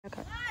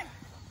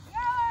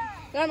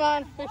Come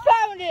on, we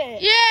found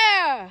it.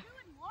 Yeah.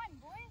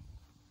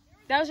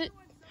 That was it.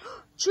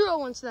 Churro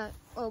wants that.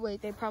 Oh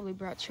wait, they probably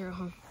brought Churro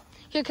home.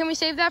 Here, can we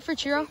save that for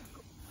Churro?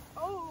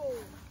 Oh.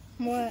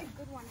 What? This is a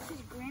good one. This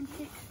is Grand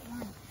Prix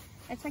One.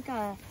 It's like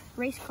a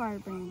race car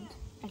brand.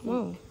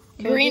 Whoa.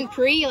 Grand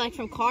Prix, like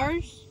from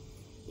Cars?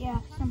 Yeah,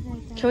 something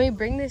like that. Can we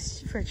bring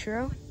this for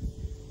Churro?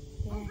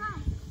 Yeah.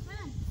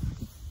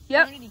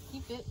 Yep. I need to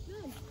keep it.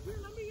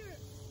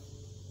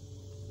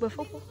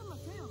 Wiffle?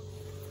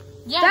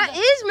 Yeah. That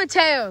is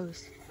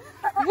Mateo's.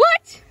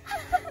 What?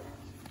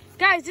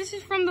 Guys, this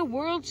is from the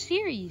World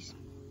Series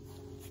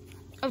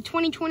of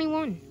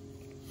 2021.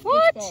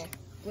 What?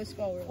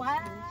 Blitzball World Wow.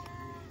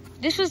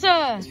 This was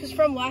This was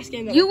from last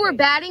game. you were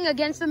batting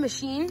against the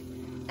machine,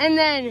 and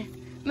then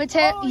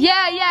Mateo. Oh,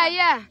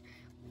 yeah,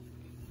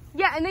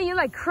 and then you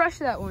like crushed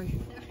that one.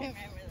 I remember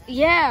that.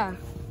 Yeah,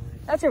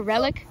 that's a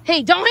relic.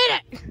 Hey, don't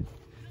hit it.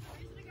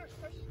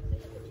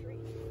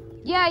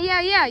 Yeah.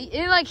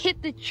 It like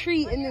hit the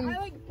tree, and then I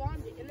like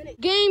bombed it, and then it.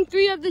 Game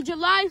 3 of the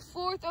July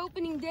 4th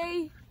opening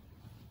day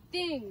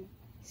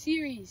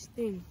series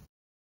thing.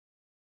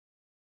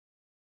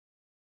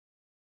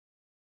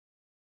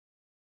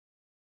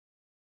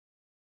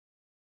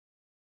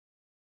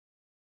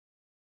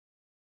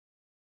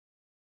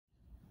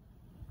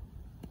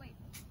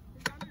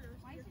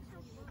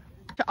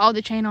 To all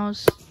the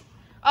channels.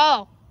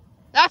 Oh,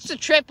 that's a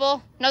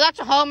triple. No, that's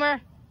a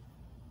homer.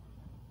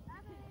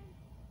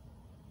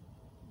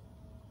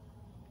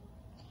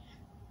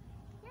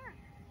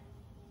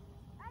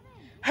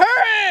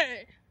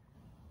 Hurry!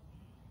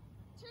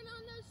 Turn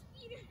on those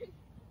speeders.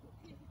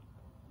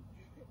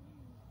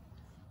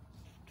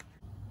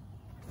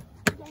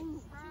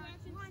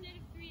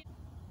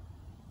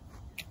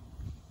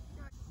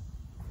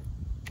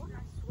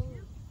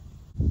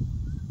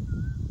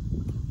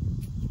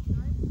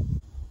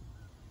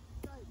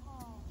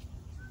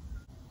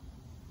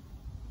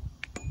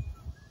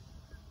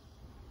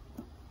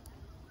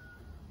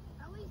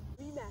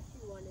 Rematch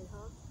you wanted,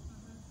 huh?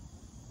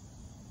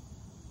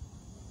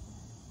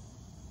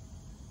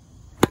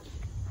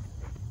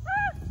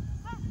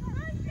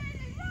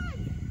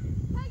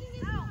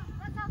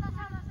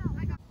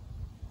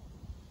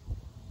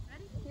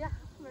 Yeah,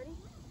 I'm ready.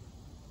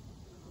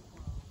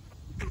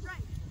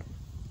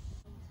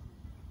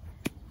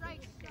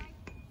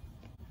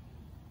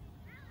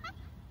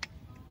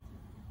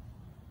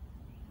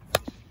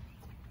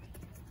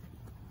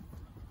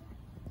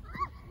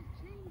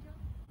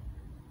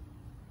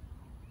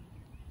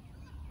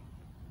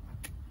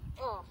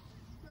 Oh.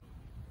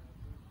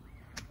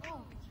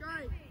 Oh,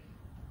 strike.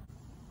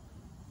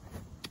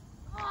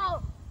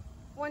 Oh,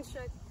 one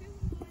strike.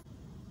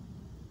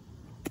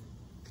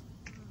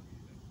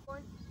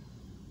 One.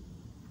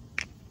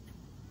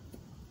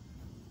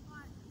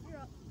 You're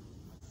up.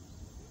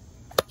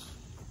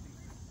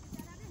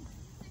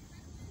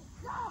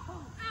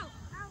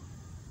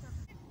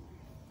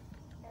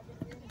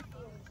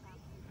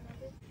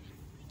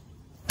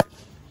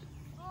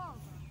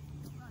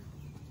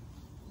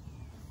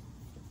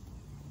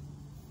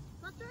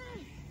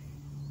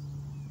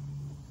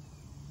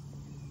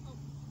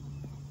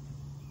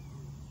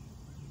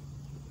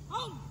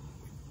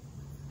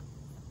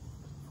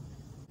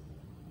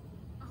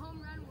 A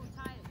home run will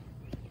tie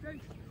it.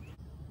 Great.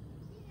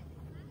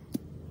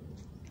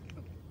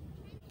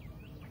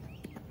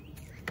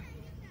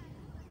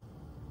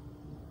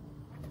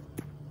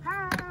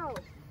 How?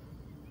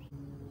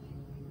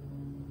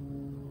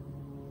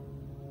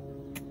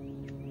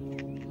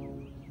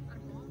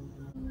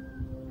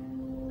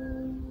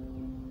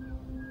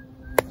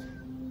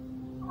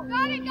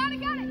 Got it.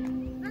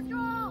 Let's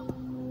go.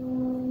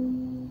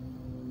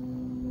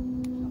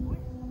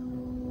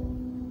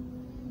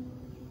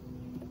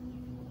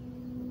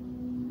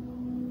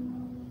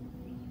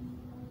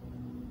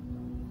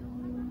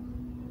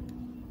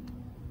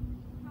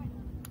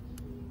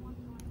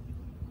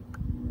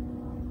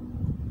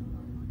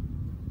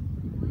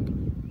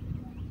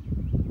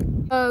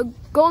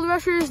 Gold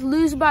Rushers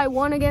lose by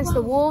 1 against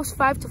the Wolves,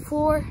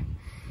 5-4.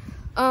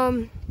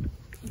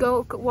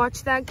 Go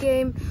watch that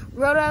game.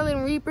 Rhode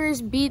Island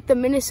Reapers beat the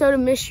Minnesota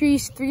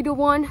Mysteries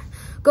 3-1.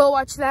 Go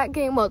watch that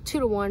game. Well,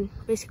 2-1,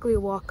 basically a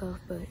walk-off,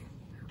 but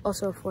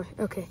also a 4.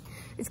 Okay,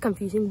 it's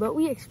confusing, but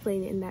we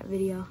explained it in that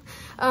video.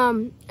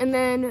 And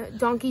then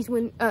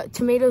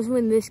Tomatoes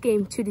win this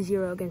game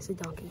 2-0 against the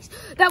Donkeys.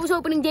 That was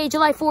opening day,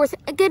 July 4th.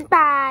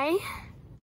 Goodbye.